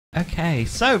Okay,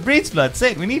 so Breedsblood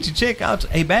said we need to check out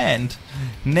a band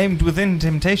named Within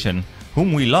Temptation,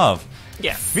 whom we love.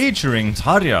 Yes. Featuring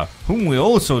Tarja, whom we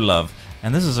also love.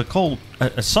 And this is a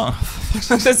song.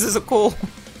 This is a call.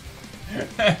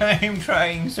 I'm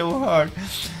trying so hard.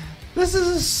 This is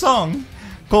a song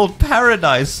called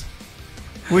Paradise,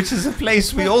 which is a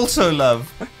place we also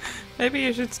love. Maybe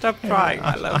you should stop trying,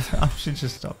 my love. I should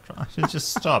just stop trying. I should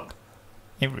just stop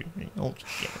everything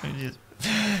altogether and just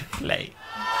play.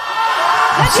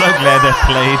 I'm so glad I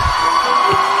played.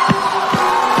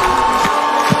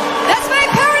 Let's make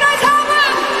Paradise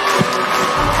happen!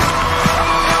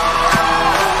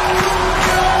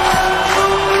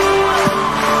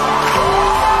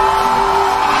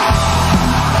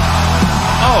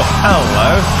 Oh, hello.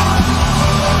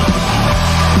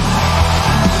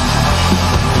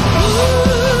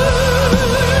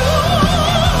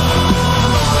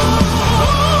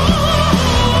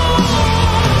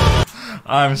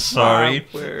 I'm sorry.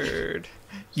 Word.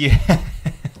 Yeah.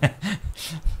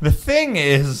 The thing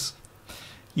is,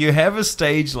 you have a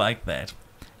stage like that.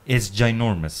 It's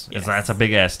ginormous. Yes. That's a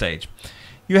big ass stage.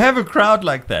 You have a crowd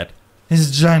like that. It's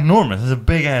ginormous. It's a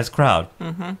big ass crowd.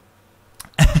 Mm-hmm.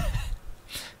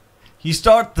 You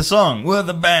start the song with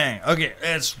a bang. Okay,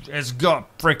 it's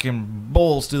got freaking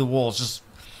balls to the walls. Just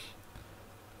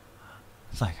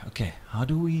it's like, okay, how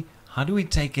do we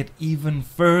take it even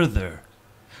further?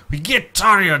 We get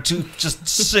Tarja to just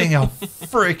sing a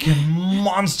freaking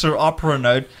monster opera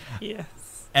note. Yes.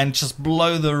 And just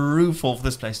blow the roof off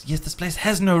this place. Yes, this place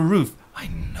has no roof. I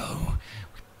know.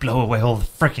 We blow away all the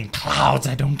freaking clouds.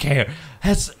 I don't care.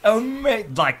 That's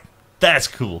amazing. Like, that's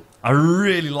cool. I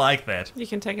really like that. You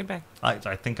can take it back.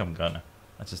 I think I'm gonna.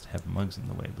 I just have mugs in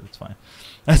the way, but it's fine.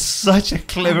 That's such a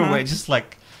clever way. Just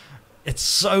like, it's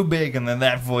so big, and then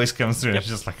that voice comes through. Yep. And it's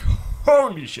just like,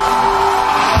 holy shit.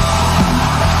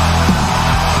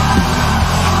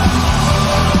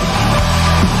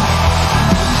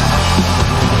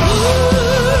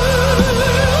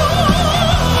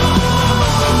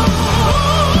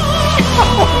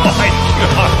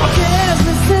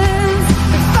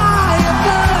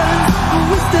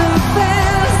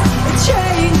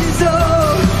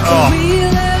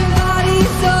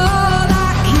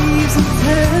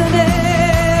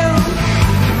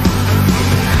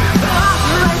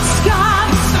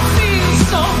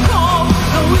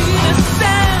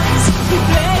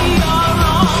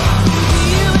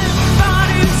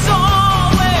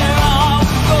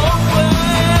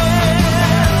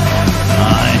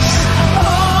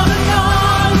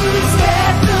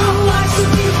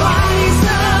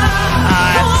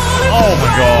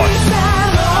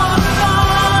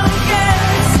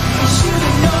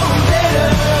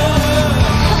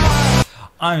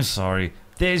 I'm sorry.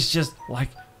 There's just like,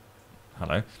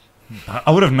 hello.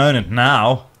 I would have known it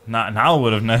now. Now I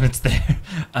would have known it's there.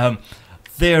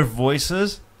 Their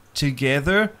voices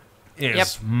together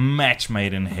is match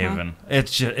made in heaven. It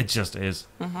just is.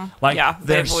 Like, yeah,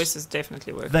 their voices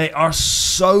definitely work. They are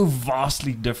so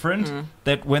vastly different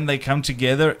that when they come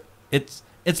together, it's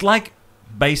like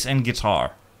bass and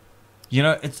guitar. You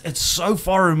know, it's so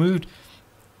far removed.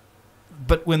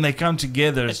 But when they come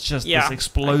together, it's just this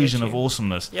explosion of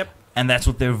awesomeness. Yep. And that's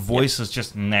what their voices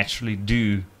just naturally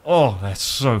do. Oh, that's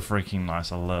so freaking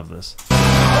nice. I love this.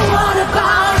 What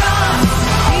about us?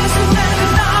 Is it never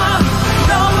enough?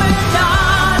 No, we're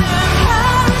not in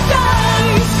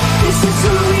paradise. This is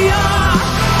who we are.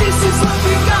 This is what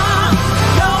we got.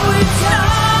 No, it's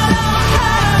not a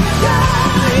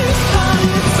paradise. But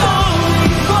it's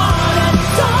only one and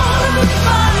it's all we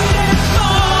fighting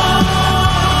for.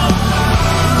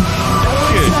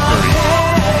 Good grief.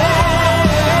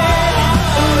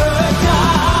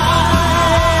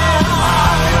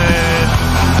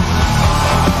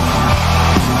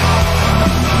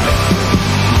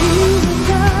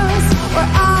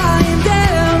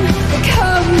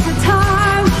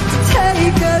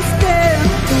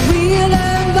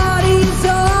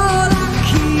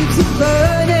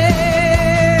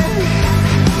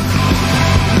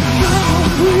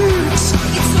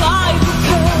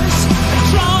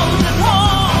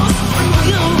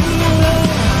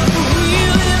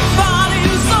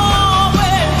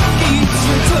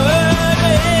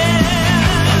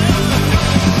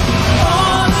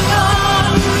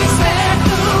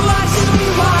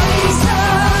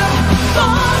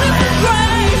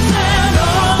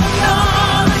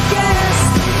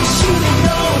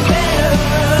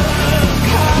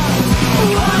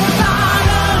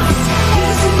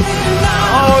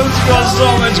 Got so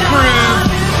much groove.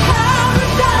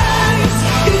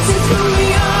 This is who we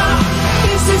are.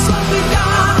 This is what we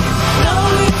got. No,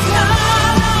 it's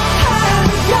not a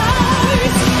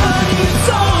paradise, but it's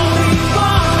all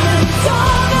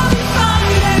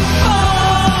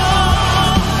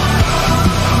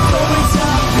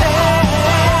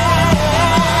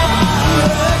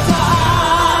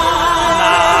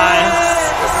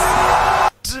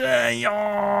carry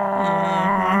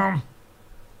on.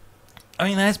 I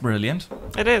mean, that's brilliant.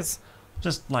 It is.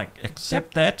 Just like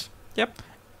accept that Yep.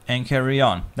 and carry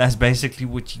on. That's basically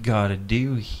what you gotta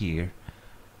do here.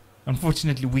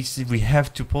 Unfortunately, we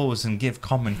have to pause and give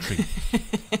commentary.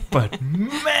 But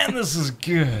man, this is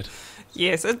good.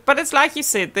 Yes, but it's like you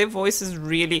said, their voices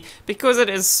really, because it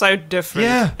is so different,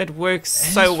 Yeah. it works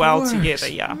so It well works. together,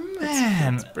 yeah.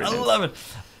 Man, it's I brilliant. love it.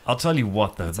 I'll tell you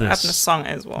what though, It's an Adel song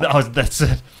as well. Oh, that's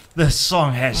it. The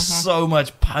song has so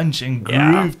much punch and groove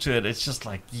Yeah. to it. It's just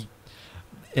like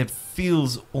it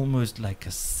feels almost like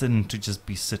a sin to just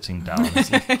be sitting down. It's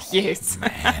like, Yes.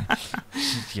 man,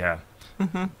 yeah,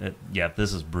 yeah.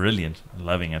 This is brilliant. I'm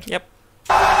loving it. Yep.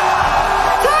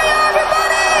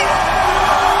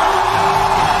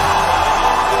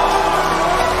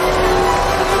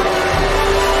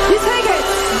 You take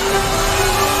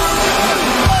it.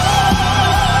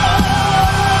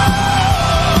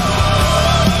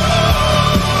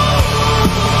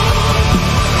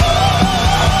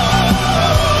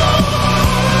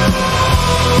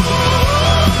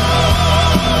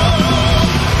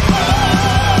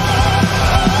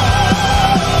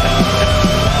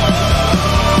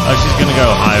 Oh, she's gonna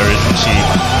go higher, isn't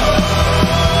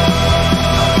she?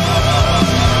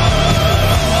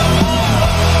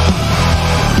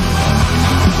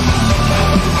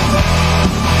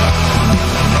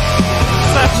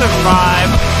 Such a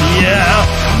vibe. Yeah.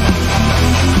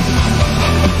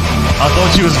 I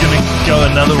thought she was gonna go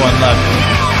another one like.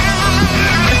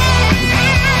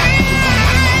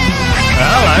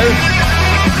 Hello.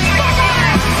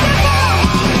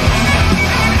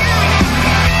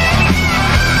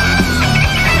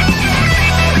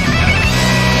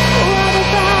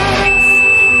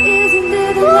 Isn't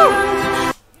it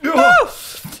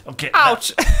enough? Okay.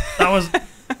 Ouch. That was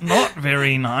not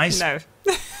very nice. No.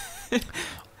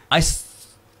 I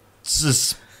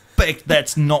suspect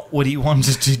that's not what he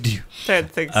wanted to do.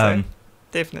 Don't think so.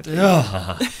 Definitely.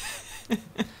 Ugh.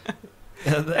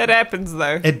 It happens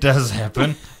though. It does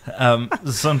happen.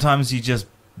 Sometimes you just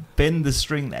bend the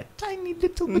string that tiny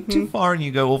little bit too far, and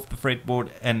you go off the fretboard,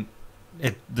 and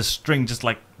the string just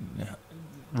like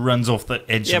runs off the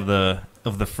edge Yep.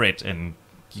 of the fret, and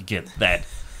you get that.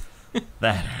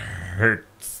 That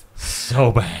hurts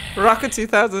so bad. Rocket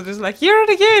 2000 is like, hear it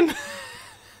again.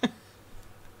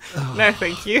 No,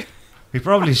 thank you. We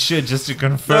probably should just to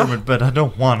confirm it, but I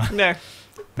don't wanna. No.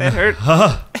 That hurt.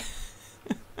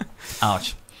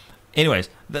 Ouch. Anyways,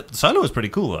 the solo was pretty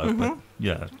cool though. But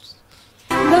yeah.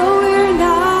 No, we're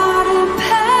not in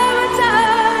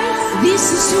paradise.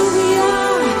 This is who we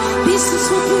are. This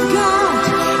is what we got.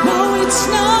 No, it's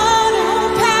not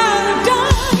in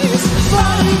paradise.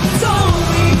 But it's all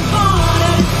we want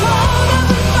and all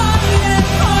everybody at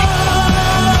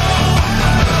home.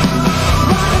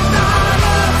 What about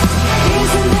us?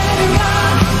 Isn't it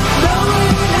enough? No,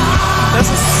 we're not. This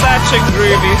is such a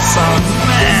groovy song.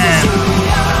 This is who we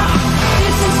are.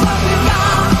 This is what we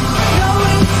got. No,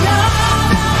 it's not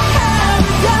in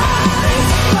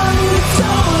paradise. But it's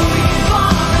all we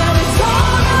want and it's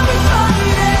all everybody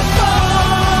at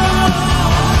home.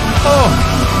 Oh,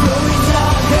 Going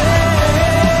down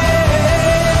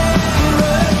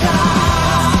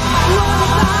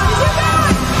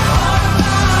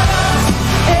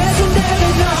isn't there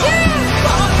enough? What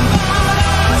about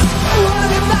us?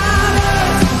 What about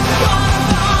us? What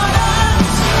about us?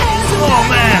 Isn't oh there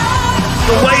man, enough?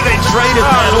 the way they traded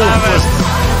that off was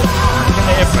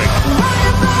epic. What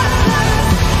about us?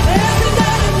 Isn't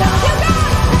there enough? What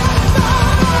about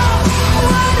us?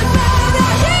 What about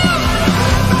us?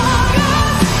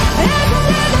 Isn't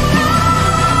there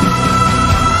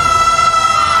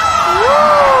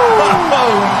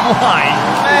Oh my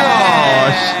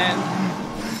gosh!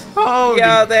 Holy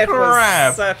Yeah, that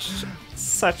crap! was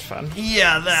such fun.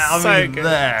 Yeah, that, I So mean, good.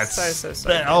 that's So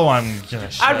that, good. oh, I'm gonna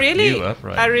shut I really, you up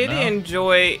right I really now.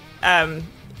 enjoy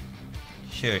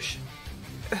Shush.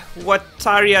 what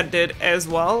Tarja did as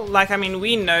well. Like, I mean,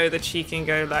 we know that she can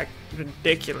go like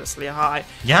ridiculously high.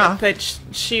 Yeah. But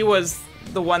she was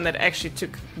the one that actually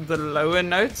took the lower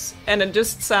notes, and it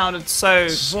just sounded so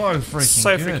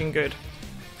freaking good.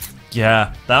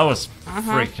 Yeah, that was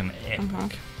freaking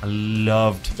epic. I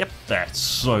loved Yep. that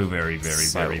so very, very,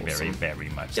 So very, very, awesome. very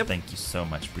much. Yep. Thank you so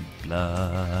much,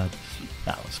 Breedsblood.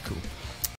 That was cool.